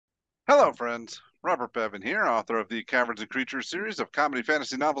Hello, friends. Robert Bevan here, author of the Caverns Creatures series of comedy,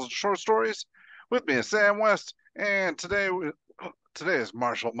 fantasy novels, and short stories. With me is Sam West, and today is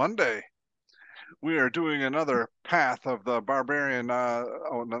Martial Monday. We are doing another path of the Barbarian.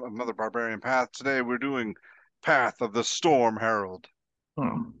 Another Barbarian path. Today we're doing Path of the Storm Herald.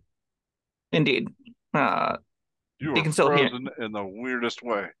 Hmm. Indeed. Uh, You you are can still hear. frozen in the weirdest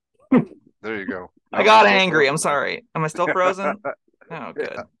way. Oh, there you go. I No, you're got still angry. I'm frozen there. sorry. Am I still frozen? Oh, Yeah.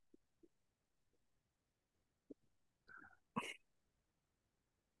 good.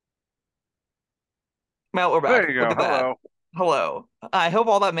 Well, we're There back. you Look go. at that. Hello. Hello. I hope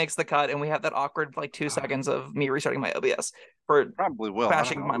all that makes the cut and we have that awkward 2 seconds of me restarting my OBS for Probably will. I don't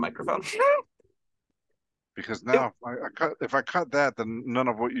crashing know. my microphone. Because It- now if I cut that, then none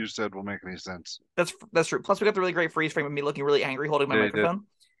of what you said will make any sense. that's true. Plus, we got the really great freeze frame of me looking really angry holding my Yeah, you did.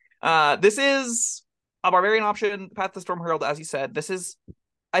 microphone. This is a barbarian option, Path of the Storm Herald, as you said. This is,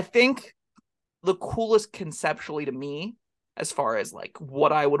 I think, the coolest conceptually to me as far as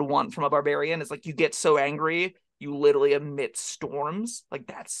what I would want from a barbarian is you get so angry you literally emit storms.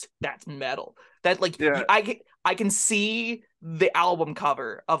 That's metal. That Yeah, I can see the album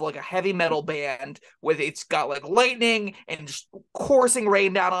cover of a heavy metal band with it's got lightning and just coursing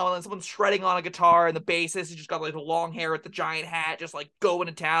rain down on it, and someone's shredding on a guitar, and the bassist has just got the long hair with the giant hat just going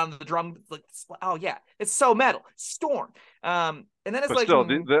to town. The drum oh yeah, it's so metal. Storm. And then it's but still,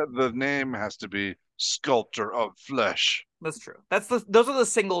 the name has to be Sculptor of Flesh. That's true. Those are the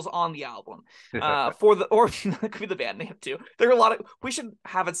singles on the album. Yeah. For the or it could be the band name too. There are a lot of we should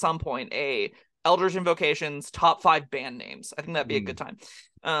have at some point a Eldritch Invocations top 5 band names. I think that'd be a Hmm. good time.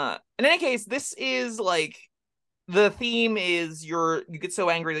 In any case, this is the theme is you get so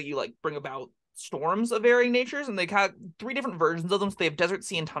angry that you bring about storms of varying natures, and they have 3 different versions of them. So they have desert,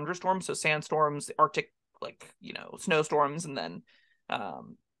 sea, and tundra storms, so sandstorms, Arctic, snowstorms, and then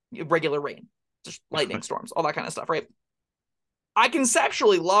regular rain, just lightning storms, all that kind of stuff, right? I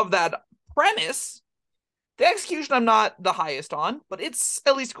conceptually love that premise. The execution I'm not the highest on, but it's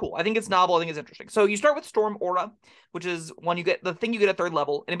at least cool. I think it's novel. I think it's interesting. So you start with Storm Aura, which is when you get the thing you get at 3rd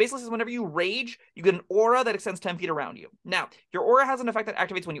level, and it basically says whenever you rage, you get an aura that extends 10 feet around you. Now, your aura has an effect that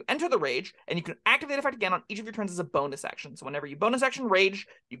activates when you enter the rage, and you can activate the effect again on each of your turns as a bonus action. So whenever you bonus action rage,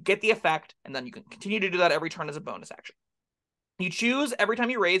 you get the effect, and then you can continue to do that every turn as a bonus action. You choose every time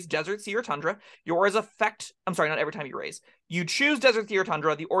you raise desert, sea, or tundra. Your aura's effect. I'm sorry, not every time you raise. You choose desert, sea, or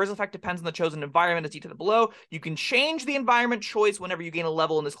tundra. The aura's effect depends on the chosen environment as detailed below. You can change the environment choice whenever you gain a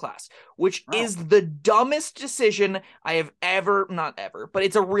level in this class, which Oh, is the dumbest decision I have ever, not ever, but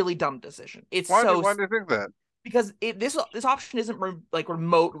it's a really dumb decision. It's so why do you think that? because this option isn't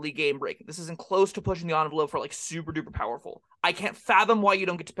remotely game breaking. This isn't close to pushing the envelope for super duper powerful. I can't fathom why you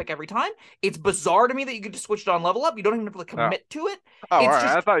don't get to pick every time. It's bizarre to me that you get to switch it on level up. You don't even have to Oh, commit to it. oh, all It's right.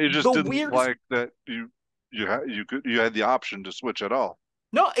 I just thought you just the didn't weirdest. like that you had the option to switch at all.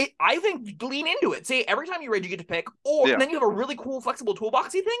 No, I think lean into it. Say every time you raid, you get to pick, or and Yeah. then you have a really cool, flexible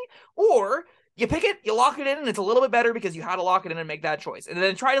toolboxy thing, or you pick it, you lock it in, and it's a little bit better because you had to lock it in and make that choice. And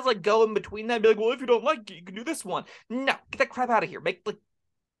then try to go in between that and be like, well, if you don't like it, you can do this one. No, get that crap out of here. Make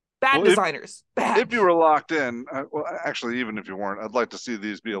bad Well, designers. Bad. if you were locked in, well, actually, even if you weren't, I'd like to see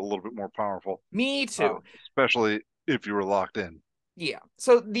these be a little bit more powerful, Me uh, too. especially if you were locked in. Yeah.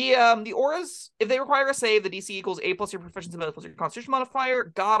 So the auras, if they require a save, the DC equals A plus your proficiency bonus plus your constitution modifier.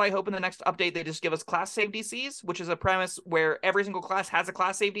 God, I hope in the next update they just give us class save DCs, which is a premise where every single class has a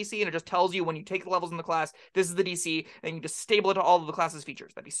class save DC, and it just tells you when you take the levels in the class, this is the DC, and you just stable it to all of the class's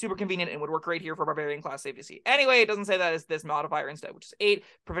features. That'd be super convenient and would work great here for Barbarian class save DC. Anyway, it doesn't say that it's this modifier instead, which is 8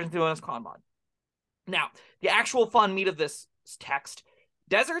 proficiency bonus con mod. Now, the actual fun meat of this text.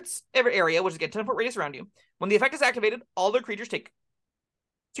 Deserts every area, which is a 10-foot radius around you. When the effect is activated, all their creatures take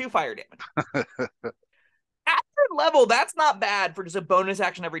 2 fire damage. At 3rd level, that's not bad for just a bonus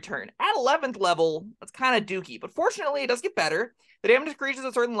action every turn. At 11th level, that's kind of dookie, but fortunately, it does get better. The damage increases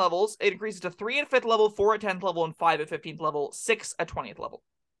at certain levels. It increases to 3 at 5th level, 4 at 10th level, and 5 at 15th level, 6 at 20th level.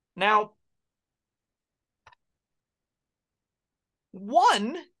 Now,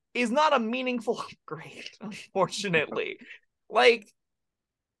 1 is not a meaningful upgrade, unfortunately. Like,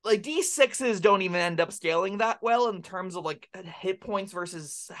 D6s don't even end up scaling that well in terms of hit points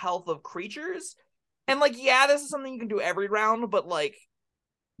versus health of creatures. And yeah, this is something you can do every round, but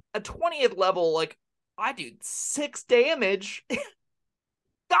a 20th level, I do 6 damage.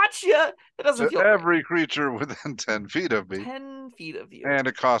 Gotcha. That doesn't To feel great. every creature within 10 feet of me, 10 feet of you. and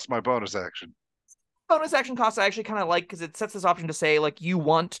it costs my bonus action. Bonus action costs I actually kind of like because it sets this option to say you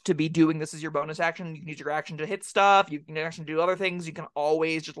want to be doing this as your bonus action. You can use your action to hit stuff. You can actually do other things. You can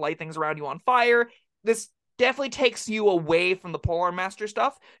always just light things around you on fire. This definitely takes you away from the Polar Master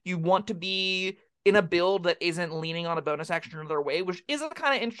stuff. You want to be in a build that isn't leaning on a bonus action another way, which is a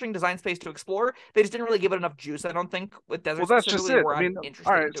kind of interesting design space to explore. They just didn't really give it enough juice, I don't think, with Desert Well, that's just specifically, it. where I mean, I'm all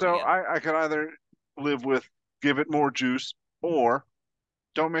interested in right, doing so it. I could either live with give it more juice or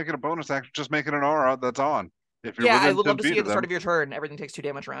don't make it a bonus action, just make it an aura that's on. If you're Yeah, I within would 10 love to see feet at of the start them, of your turn, everything takes 2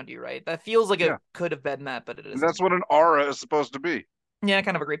 damage around you, right? That feels like yeah. it could have been that, but it And isn't. that's what an aura is supposed to be. Yeah, I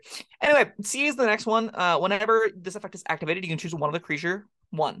kind of agree. Anyway, C is the next one. Whenever this effect is activated, you can choose one of the creature.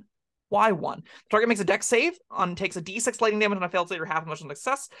 One. Why one? The target makes a dex save takes a d6 lightning damage on a failed save or half as much on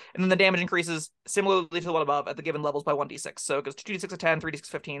success, and then the damage increases similarly to the one above at the given levels by 1d6. So it goes 2d6 of 10, 3d6 of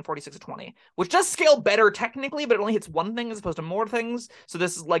 15, 4d6 of 20, which does scale better technically, but it only hits one thing as opposed to more things. So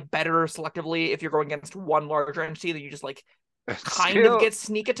this is like better selectively if you're going against one larger entity that you just like kind of get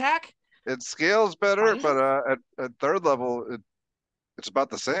sneak attack. It scales better, Kind but of. at third level, it's about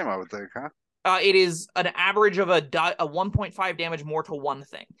the same, I would think, huh? It is an average of a 1.5 damage more to one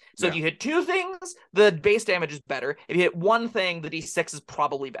thing. So if you hit 2 things, the base damage is better. If you hit 1 thing, the d6 is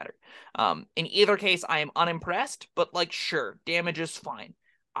probably better. In either case, I am unimpressed, but like, sure, damage is fine.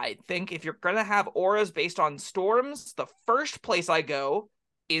 I think if you're going to have auras based on storms, the first place I go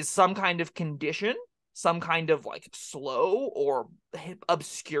is some kind of condition, some kind of like slow or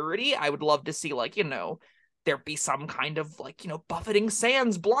obscurity. I would love to see like, there be some kind of like, buffeting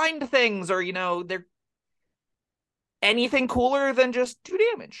sands, blind things, or, they're anything cooler than just 2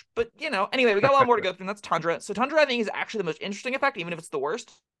 damage. But, anyway, we got a lot more to go through, and that's Tundra. So Tundra, I think, is actually the most interesting effect, even if it's the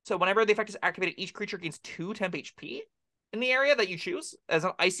worst. So whenever the effect is activated, each creature gains 2 temp HP in the area that you choose as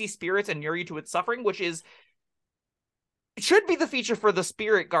an icy spirits and inure you to its suffering, which is it should be the feature for the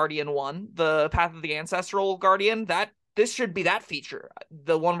Spirit Guardian one, the Path of the Ancestral Guardian. This should be that feature,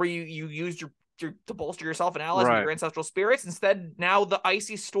 the one where you use your to bolster yourself and allies with your ancestral spirits. Instead, now the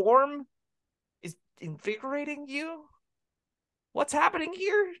icy storm is invigorating you. What's happening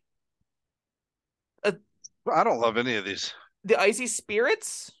here? I don't love any of these. The icy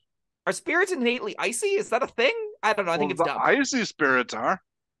spirits? Are spirits innately icy? Is that a thing? I don't know. I think it's dumb. Icy spirits are.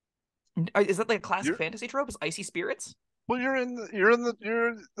 Is that like a classic fantasy trope? Is icy spirits? Well,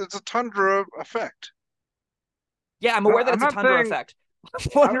 it's a tundra effect. Yeah, I'm aware that it's a tundra effect.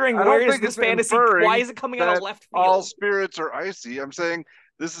 I'm wondering where is this fantasy? Why is it coming out of left field? All spirits are icy. I'm saying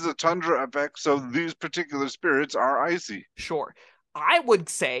this is a tundra effect, so these particular spirits are icy. Sure. I would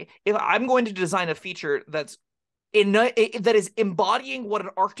say if I'm going to design a feature that is embodying what an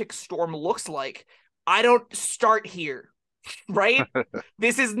Arctic storm looks like, I don't start here, right?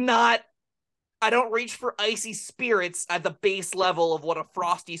 This is not. I don't reach for icy spirits at the base level of what a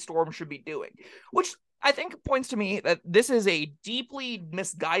frosty storm should be doing, which I think points to me that this is a deeply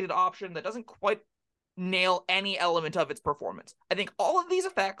misguided option that doesn't quite nail any element of its performance. I think all of these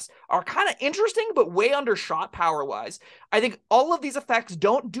effects are kind of interesting, but way undershot power-wise. I think all of these effects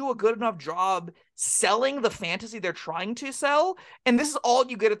don't do a good enough job selling the fantasy they're trying to sell, and this is all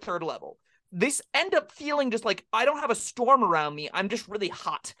you get at third level. This end up feeling just like, I don't have a storm around me, I'm just really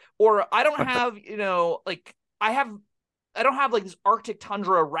hot. Or I don't have, I don't have like this Arctic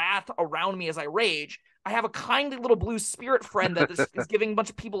tundra wrath around me as I rage. I have a kindly little blue spirit friend that is giving a bunch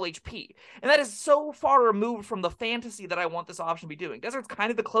of people HP. And that is so far removed from the fantasy that I want this option to be doing. Desert's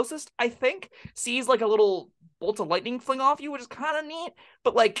kind of the closest, I think. Sees like a little bolt of lightning fling off you, which is kind of neat.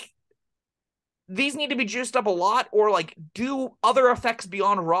 But like, these need to be juiced up a lot or like do other effects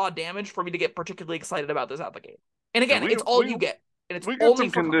beyond raw damage for me to get particularly excited about this out the gate. And again, it's all you get. And it's we get only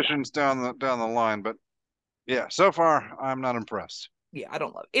some conditions down the line, but yeah, so far I'm not impressed. Yeah, I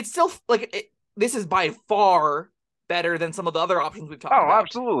don't love it. It's still like this is by far better than some of the other options we've talked about. Oh,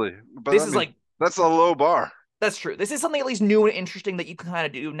 absolutely. But this is like that's a low bar. That's true. This is something at least new and interesting that you can kind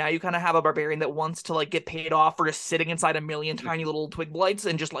of do. Now you kind of have a barbarian that wants to like get paid off for just sitting inside a million tiny little twig blights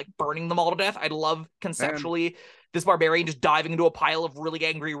and just like burning them all to death. I love conceptually this barbarian just diving into a pile of really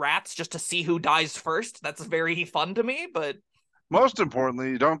angry rats just to see who dies first. That's very fun to me, but most importantly,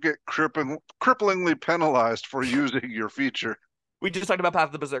 you don't get cripplingly penalized for using your feature. We just talked about Path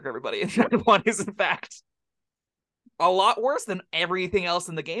of the Berserker, everybody. And that one is, in fact, a lot worse than everything else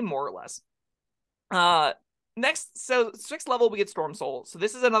in the game, more or less. Next, so 6th level, we get Storm Soul. So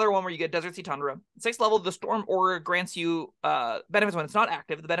this is another one where you get Desert Sea Tundra. 6th level, the Storm Aura grants you benefits when it's not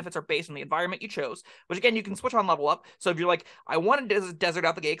active. The benefits are based on the environment you chose, which again, you can switch on level up. So if you're like, I want a desert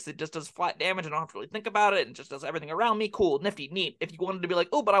out the gate because it just does flat damage and I don't have to really think about it and just does everything around me, cool, nifty, neat. If you wanted to be like,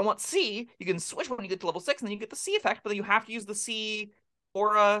 oh, but I want sea, you can switch when you get to level 6 and then you get the sea effect, but then you have to use the sea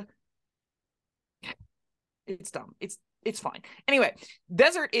Aura. It's dumb. it's fine. Anyway,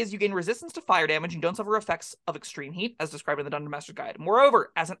 Desert is you gain resistance to fire damage and don't suffer effects of extreme heat, as described in the Dungeon Master's Guide.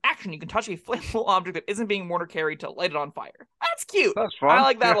 Moreover, as an action, you can touch a flammable object that isn't being worn or carried to light it on fire. That's cute. That's fun. I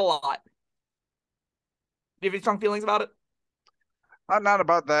like that a lot. Do you have any strong feelings about it? Not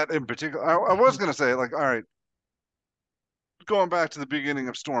about that in particular. I was going to say, like, all right, going back to the beginning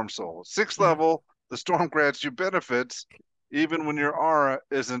of Storm Soul, 6th level, the storm grants you benefits even when your aura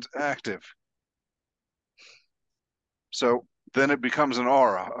isn't active. So then it becomes an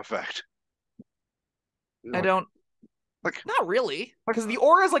aura effect. I don't. Like, not really, because the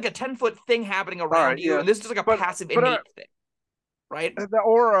aura is like a 10-foot thing happening around you, and this is just like a passive innate thing, right? The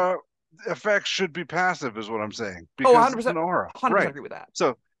aura effect should be passive, is what I'm saying. Because 100%, it's an aura. 100% agree with that.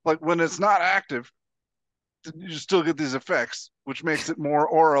 So, like, when it's not active, you still get these effects, which makes it more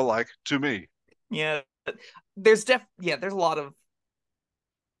aura-like to me. Yeah, there's a lot of.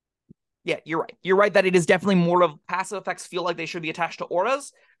 Yeah, you're right. You're right that it is definitely more of passive effects feel like they should be attached to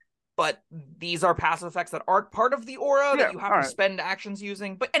auras, but these are passive effects that aren't part of the aura that you have to spend actions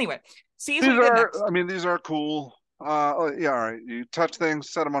using. But anyway, these are cool. All right. You touch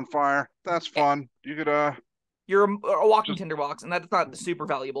things, set them on fire. That's fun. You could you're a walking tinderbox, and that's not super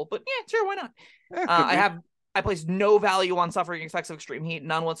valuable, but yeah, sure, why not? Yeah, I place no value on suffering effects of extreme heat,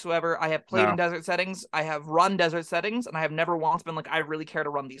 none whatsoever. I have played in desert settings, I have run desert settings, and I have never once been like, I really care to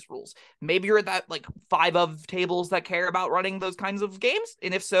run these rules. Maybe you're at that like 5 of tables that care about running those kinds of games,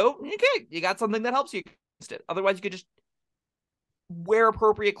 and if so, okay, you got something that helps you against it. Otherwise, you could just wear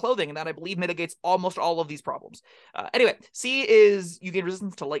appropriate clothing, and that I believe mitigates almost all of these problems. Anyway, C is you gain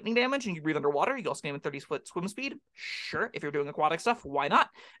resistance to lightning damage and you breathe underwater. You also gain a 30-foot swim speed. Sure, if you're doing aquatic stuff, why not?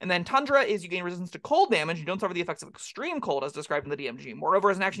 And then Tundra is you gain resistance to cold damage. You don't suffer the effects of extreme cold as described in the DMG.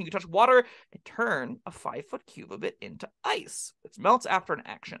 Moreover, as an action, you can touch water and turn a 5-foot cube of it into ice. It melts after an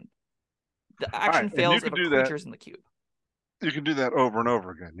action. The action fails if a creature's in the cube. You can do that over and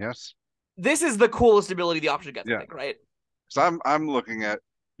over again, yes? This is the coolest ability the option gets, I think, right? So I'm looking at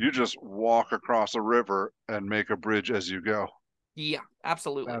you just walk across a river and make a bridge as you go. Yeah,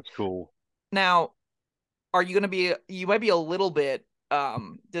 absolutely. That's cool. Now, are you going to be? You might be a little bit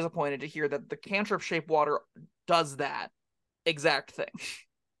disappointed to hear that the cantrip shaped water does that exact thing,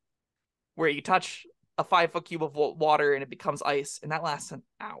 where you touch a 5-foot cube of water and it becomes ice, and that lasts an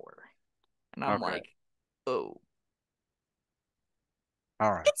hour. And I'm like, oh,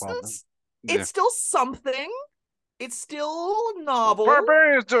 all right. It's still something. It's still novel.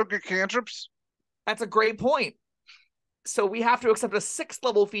 Barbarians don't get cantrips. That's a great point. So we have to accept a 6th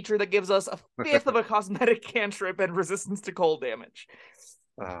level feature that gives us a 5th of a cosmetic cantrip and resistance to cold damage.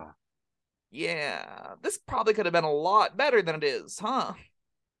 Yeah, this probably could have been a lot better than it is, huh?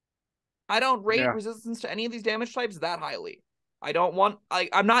 I don't rate resistance to any of these damage types that highly.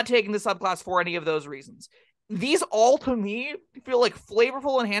 I'm not taking the subclass for any of those reasons. These all, to me, feel like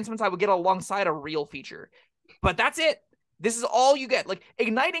flavorful enhancements I would get alongside a real feature. But that's it. This is all you get. Like,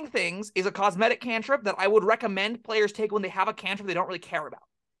 igniting things is a cosmetic cantrip that I would recommend players take when they have a cantrip they don't really care about.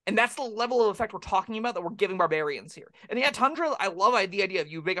 And that's the level of effect we're talking about that we're giving barbarians here. And yeah, Tundra, I love the idea of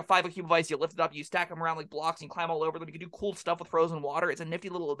you make a 5-foot cube of ice, you lift it up, you stack them around like blocks, and you climb all over them. You can do cool stuff with frozen water. It's a nifty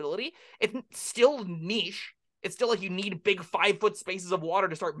little ability. It's still niche. It's still like you need big 5-foot spaces of water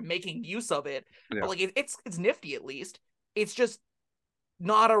to start making use of it. Yeah. But like it's nifty at least. It's just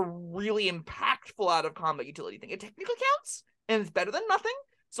not a really impactful out of combat utility thing. It technically counts, and it's better than nothing.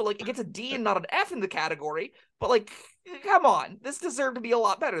 So like it gets a D and not an F in the category. But like, come on, this deserved to be a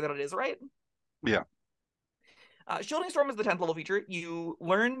lot better than it is, right? Yeah. Shielding Storm is the 10th level feature. You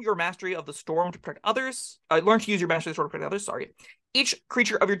learn your mastery of the storm to protect others. Learn to use your mastery of the storm to protect others. Sorry. Each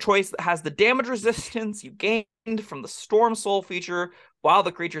creature of your choice that has the damage resistance you gained from the Storm Soul feature while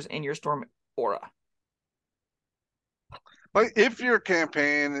the creature's in your Storm aura. Like, if your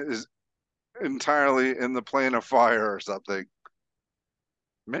campaign is entirely in the plane of fire or something,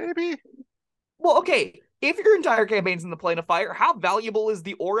 maybe. Well, okay. If your entire campaign's in the plane of fire, how valuable is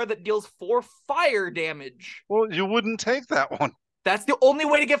the aura that deals 4 fire damage? Well, you wouldn't take that one. That's the only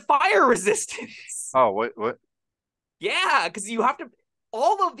way to get fire resistance. Oh, wait, what? Yeah, because you have to.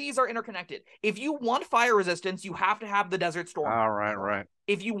 All of these are interconnected. If you want fire resistance, you have to have the Desert Storm. All right.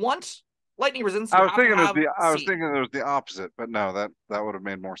 If you want lightning resistance, I was thinking it was the opposite, but no, that would have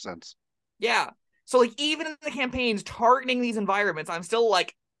made more sense. Yeah. So like even in the campaigns targeting these environments, I'm still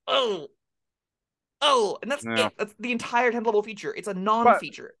like, oh, and that's it. That's the entire 10th level feature. It's a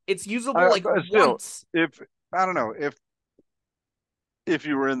non-feature. It's usable once. If I don't know, if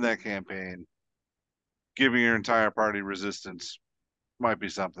you were in that campaign, giving your entire party resistance might be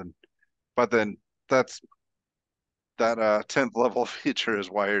something. But then that 10th level feature is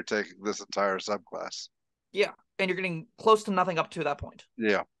why you're taking this entire subclass. Yeah, and you're getting close to nothing up to that point.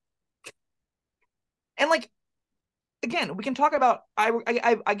 Yeah. And like, again, we can talk about.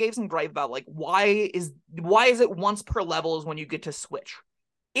 I gave some gripe about like why is it once per level is when you get to switch.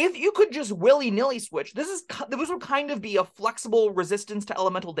 If you could just willy-nilly switch, this would kind of be a flexible resistance to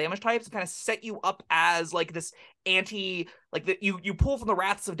elemental damage types and kind of set you up as like this like that you pull from the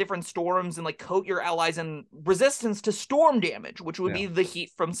wraths of different storms and like coat your allies in resistance to storm damage, which would be the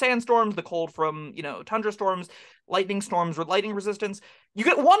heat from sandstorms, the cold from, tundra storms, lightning storms with lightning resistance. You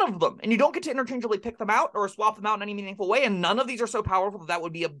get one of them, and you don't get to interchangeably pick them out or swap them out in any meaningful way, and none of these are so powerful that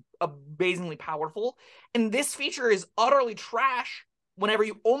would be amazingly powerful. And this feature is utterly trash whenever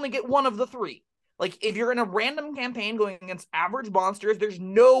you only get one of the three. Like, if you're in a random campaign going against average monsters, there's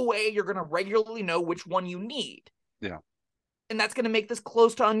no way you're going to regularly know which one you need. Yeah. And that's going to make this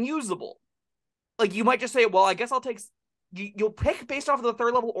close to unusable. Like, you might just say, well, I guess I'll take... You'll pick based off of the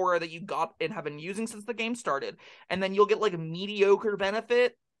third level aura that you got and have been using since the game started, and then you'll get, like, a mediocre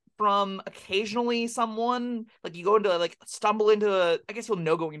benefit from occasionally someone... Like, you go into, like, stumble into... I guess you'll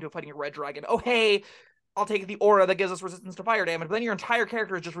know going into fighting a red dragon. Oh, hey... I'll take the aura that gives us resistance to fire damage, but then your entire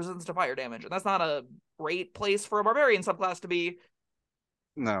character is just resistance to fire damage, and that's not a great place for a barbarian subclass to be.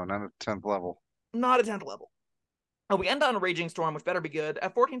 No, not at 10th level. Not at 10th level. And we end on a Raging Storm, which better be good.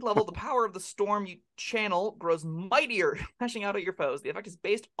 At 14th level, the power of the storm you channel grows mightier, lashing out at your foes. The effect is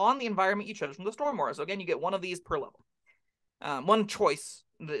based on the environment you chose from the storm aura, so again, you get one of these per level. One choice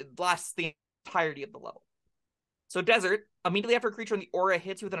that lasts the entirety of the level. So Desert, immediately after a creature in the aura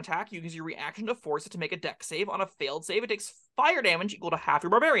hits you with an attack, you use your reaction to force it to make a dex save. On a failed save, it takes fire damage equal to half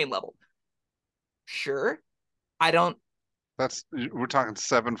your barbarian level. Sure. We're talking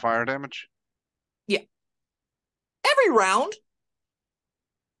 7 fire damage? Yeah. Every round.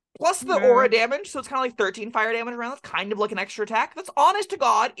 Plus the aura damage, so it's kind of like 13 fire damage around. That's kind of like an extra attack. That's honest to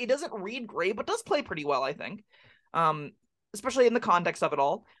God. It doesn't read great, but does play pretty well, I think. Especially in the context of it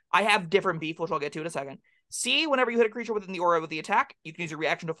all. I have different beef, which I'll get to in a second. C, whenever you hit a creature within the aura with the attack, you can use your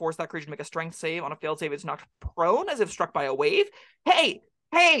reaction to force that creature to make a strength save. On a failed save, it's knocked prone as if struck by a wave. Hey,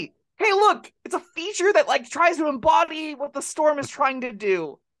 look! It's a feature that, like, tries to embody what the storm is trying to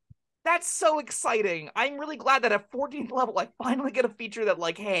do. That's so exciting. I'm really glad that at 14th level, I finally get a feature that,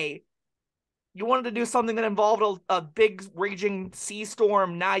 like, hey, you wanted to do something that involved a big raging sea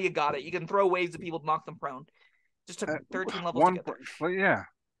storm, now you got it. You can throw waves at people to knock them prone. Just took 13 levels to get there. Well, yeah.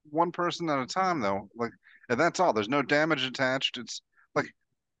 One person at a time, though. Like, and that's all. There's no damage attached. It's like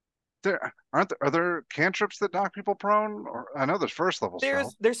are there cantrips that knock people prone? Or I know there's first level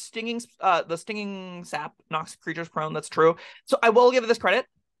spells. There's stinging. The stinging sap knocks creatures prone. That's true. So I will give it this credit.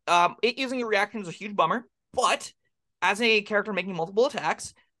 It using your reaction is a huge bummer, but as a character making multiple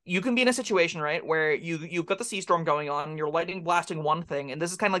attacks, you can be in a situation, right, where you've got the sea storm going on, and you're lightning blasting one thing, and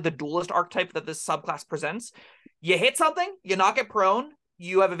this is kind of like the duelist archetype that this subclass presents. You hit something, you knock it prone.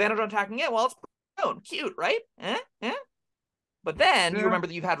 You have advantage on attacking it while it's prone. Cute, right? But then you remember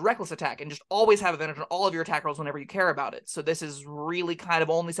that you've had reckless attack and just always have advantage on all of your attack rolls whenever you care about it. So this is really kind of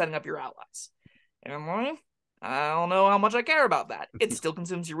only setting up your allies. And I don't know how much I care about that. It still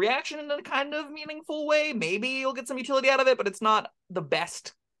consumes your reaction in a kind of meaningful way. Maybe you'll get some utility out of it, but it's not the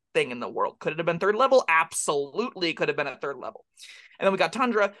best thing in the world. Could it have been third level? Absolutely could have been at third level. And then we got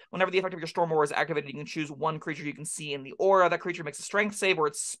Tundra. Whenever the effect of your Storm Aura is activated, you can choose one creature you can see in the aura. That creature makes a strength save or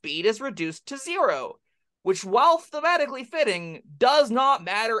its speed is reduced to 0, which, while thematically fitting, does not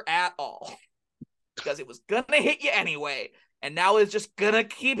matter at all. Because it was gonna hit you anyway, and now it's just gonna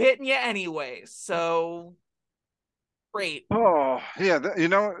keep hitting you anyway. So, great. Oh, yeah.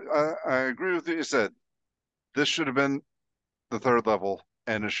 I agree with what you said. This should have been the third level,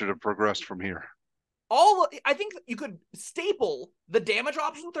 and it should have progressed from here. I think you could staple the damage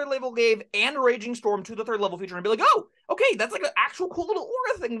option third level gave and Raging Storm to the third level feature and be like, oh, okay, that's like an actual cool little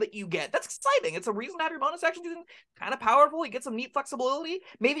aura thing that you get. That's exciting. It's a reason to have your bonus actions using kind of powerful. You get some neat flexibility.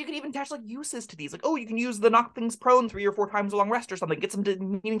 Maybe you could even attach like uses to these. Like, oh, you can use the knock things prone 3 or 4 times a long rest or something. Get some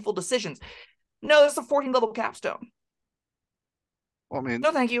meaningful decisions. No, this is a 14 level capstone. Well, I mean,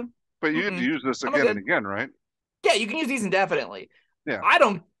 no, thank you. But you get to use this again and again, right? Yeah, you can use these indefinitely. Yeah. I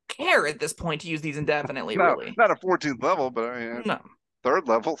don't care at this point to use these indefinitely, really. Not a 14th level, but I mean, no. Third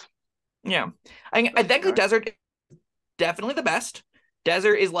level. Yeah. I think the Desert is definitely the best.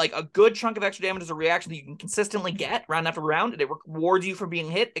 Desert is like a good chunk of extra damage as a reaction that you can consistently get round after round, and it rewards you for being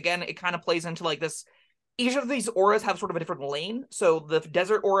hit. Again, it kind of plays into like this. Each of these auras have sort of a different lane. So the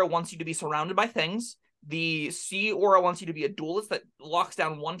Desert aura wants you to be surrounded by things. The Sea aura wants you to be a duelist that locks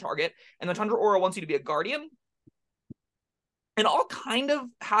down one target. And the Tundra aura wants you to be a guardian. And all kind of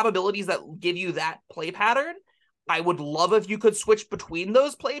have abilities that give you that play pattern. I would love if you could switch between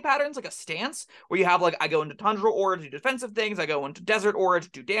those play patterns, like a stance, where you have, like, I go into Tundra Aura to do defensive things, I go into Desert Aura to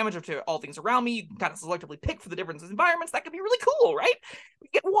do damage to all things around me. You can kind of selectively pick for the different environments. That could be really cool, right? You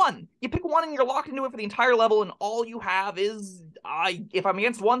get one. You pick one and you're locked into it for the entire level, and all you have is, if I'm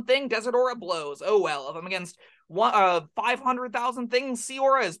against one thing, Desert Aura blows. Oh well. If I'm against 500,000 things, Sea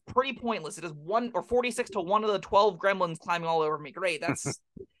Aura is pretty pointless. It is 1 or 46 to 1 of the 12 gremlins climbing all over me. Great. That's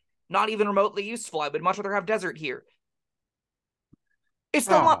not even remotely useful. I would much rather have Desert here. It's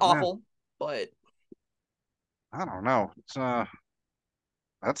still not awful, but I don't know. It's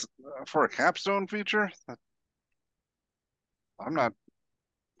that's for a capstone feature. I'm not.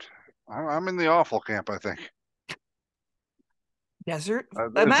 I'm in the awful camp, I think. Desert.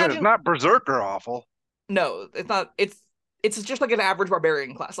 It's not Berserker awful. No, it's not. It's just like an average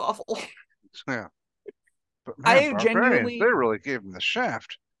Barbarian class awful. Yeah. But man, genuinely, they really gave him the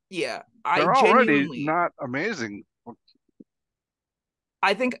shaft. Yeah, They're already not amazing.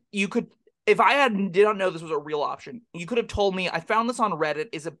 I think you could, if I did not know this was a real option, you could have told me, I found this on Reddit,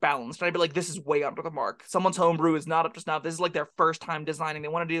 is it balanced? And I'd be like, this is way under the mark. Someone's homebrew is not up to snuff. This is like their first time designing. They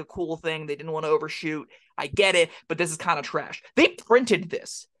want to do a cool thing. They didn't want to overshoot. I get it, but this is kind of trash. They printed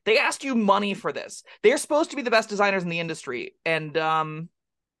this. They asked you money for this. They're supposed to be the best designers in the industry. And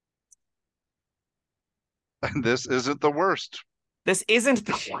this isn't the worst. This isn't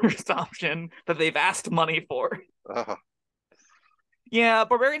the worst option that they've asked money for. Yeah,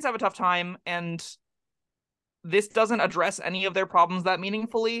 Barbarians have a tough time, and this doesn't address any of their problems that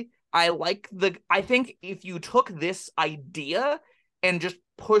meaningfully. I think if you took this idea and just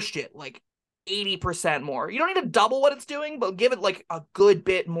pushed it like 80% more, you don't need to double what it's doing, but give it like a good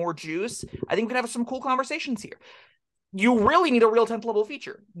bit more juice, I think we can have some cool conversations here. You really need a real 10th level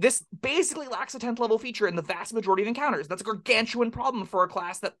feature. This basically lacks a 10th level feature in the vast majority of encounters. That's a gargantuan problem for a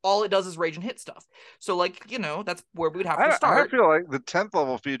class that all it does is rage and hit stuff. So, like, you know, that's where we'd have to start. I feel like the 10th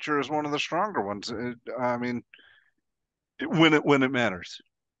level feature is one of the stronger ones. I mean, when it matters.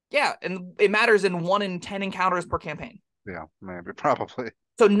 Yeah, and it matters in 1 in 10 encounters per campaign. Yeah, maybe, probably.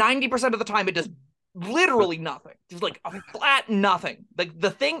 So 90% of the time, it does literally nothing. Just like a flat nothing. Like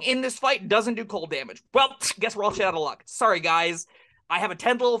the thing in this fight doesn't do cold damage. Well, guess we're all shit out of luck. Sorry, guys. I have a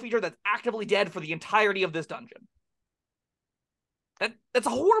 10th level feature that's actively dead for the entirety of this dungeon. That's a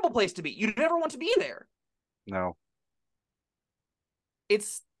horrible place to be. You never want to be there. No.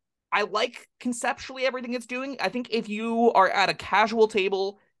 I like conceptually everything it's doing. I think if you are at a casual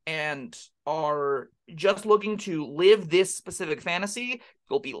table and are just looking to live this specific fantasy,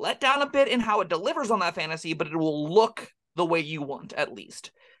 you'll be let down a bit in how it delivers on that fantasy, but it will look the way you want, at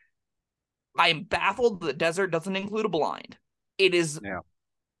least. I am baffled that Desert doesn't include a blind. It is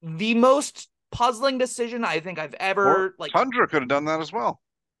the most puzzling decision I think I've ever... Tundra could have done that as well.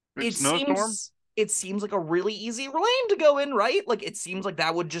 It seems like a really easy lane to go in, right? Like, it seems like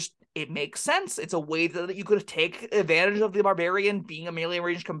that would just... It makes sense. It's a way that you could take advantage of the Barbarian being a melee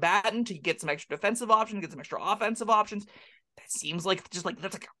ranged combatant to get some extra defensive options, get some extra offensive options. That seems like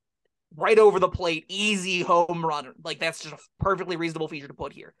that's like right over the plate, easy home run. Like, that's just a perfectly reasonable feature to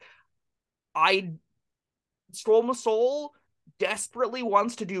put here. Storm Soul desperately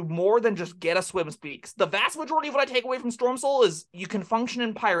wants to do more than just get a swim speed. The vast majority of what I take away from Storm Soul is you can function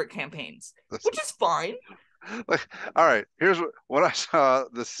in pirate campaigns, which is fine. Like, all right, here's what I saw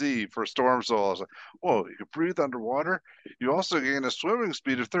the sea for Storm Soul. I was like, whoa, you can breathe underwater. You also gain a swimming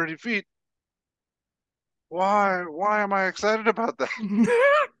speed of 30 feet. Why am I excited about that?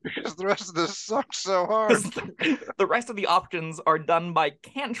 Because the rest of this sucks so hard. The rest of the options are done by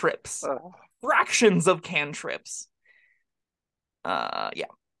cantrips. Fractions of cantrips. Yeah.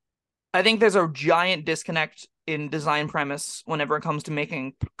 I think there's a giant disconnect in design premise whenever it comes to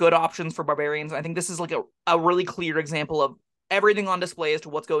making good options for Barbarians. I think this is like a really clear example of everything on display as to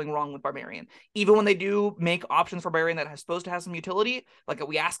what's going wrong with Barbarian. Even when they do make options for Barbarian that is supposed to have some utility, like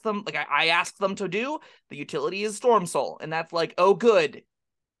we ask them, like I ask them to do, the utility is Storm Soul. And that's like, oh, good.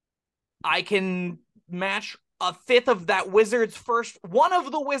 I can match a fifth of that one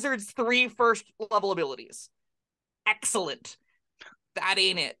of the wizard's 3 first level abilities. Excellent. That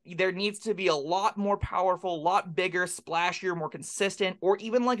ain't it. There needs to be a lot more powerful, a lot bigger, splashier, more consistent, or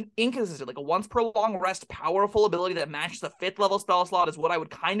even like inconsistent, like a once per long rest powerful ability that matches the 5th level spell slot is what I would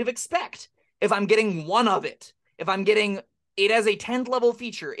kind of expect if I'm getting one of it. If I'm getting it as a 10th level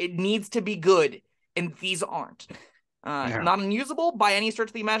feature, it needs to be good, and these aren't. Not unusable by any stretch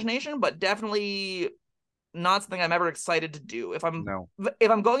of the imagination, but definitely not something I'm ever excited to do. If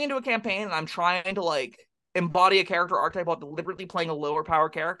I'm going into a campaign and I'm trying to like embody a character archetype while deliberately playing a lower power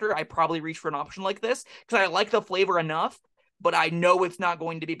character, I probably reach for an option like this because I like the flavor enough but I know it's not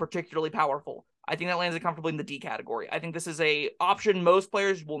going to be particularly powerful. I think that lands it comfortably in the D category. I think this is a option most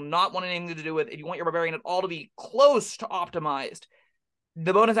players will not want anything to do with. If you want your Barbarian at all to be close to optimized,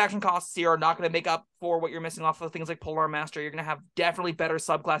 the bonus action costs here are not going to make up for what you're missing off of things like Polearm Master. You're going to have definitely better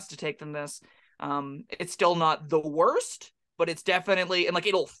subclass to take than this. It's still not the worst, but it's definitely, and like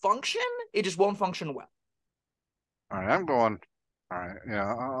it'll function, it just won't function well. All right, I'm going. All right, yeah,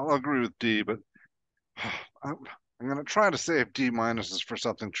 I'll agree with D, but I'm going to try to save D minuses for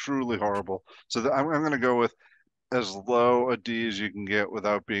something truly horrible. So I'm going to go with as low a D as you can get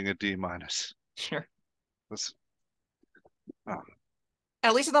without being a D minus. Sure. This,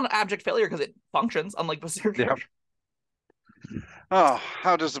 At least it's not an abject failure because it functions, unlike Berserker. Yep. Oh,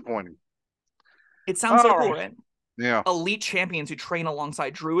 how disappointing. It sounds so cool, right? Yeah. Elite champions who train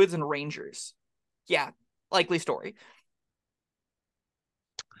alongside druids and rangers. Yeah, likely story.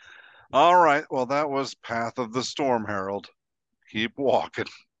 All right. Well, that was Path of the Storm Herald. Keep walking.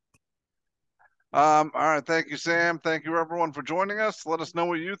 All right. Thank you, Sam. Thank you, everyone, for joining us. Let us know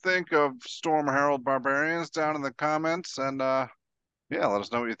what you think of Storm Herald Barbarians down in the comments. And yeah, let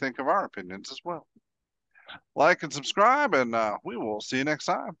us know what you think of our opinions as well. Like and subscribe, and we will see you next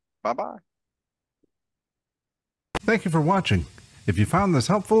time. Bye-bye. Thank you for watching. If you found this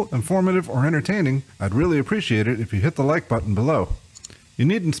helpful, informative, or entertaining, I'd really appreciate it if you hit the like button below. You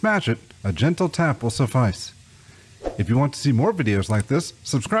needn't smash it, a gentle tap will suffice. If you want to see more videos like this,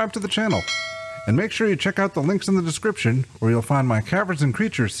 subscribe to the channel. And make sure you check out the links in the description, where you'll find my Caverns and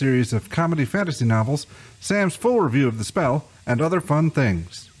Creatures series of comedy fantasy novels, Sam's full review of the spell, and other fun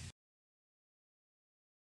things.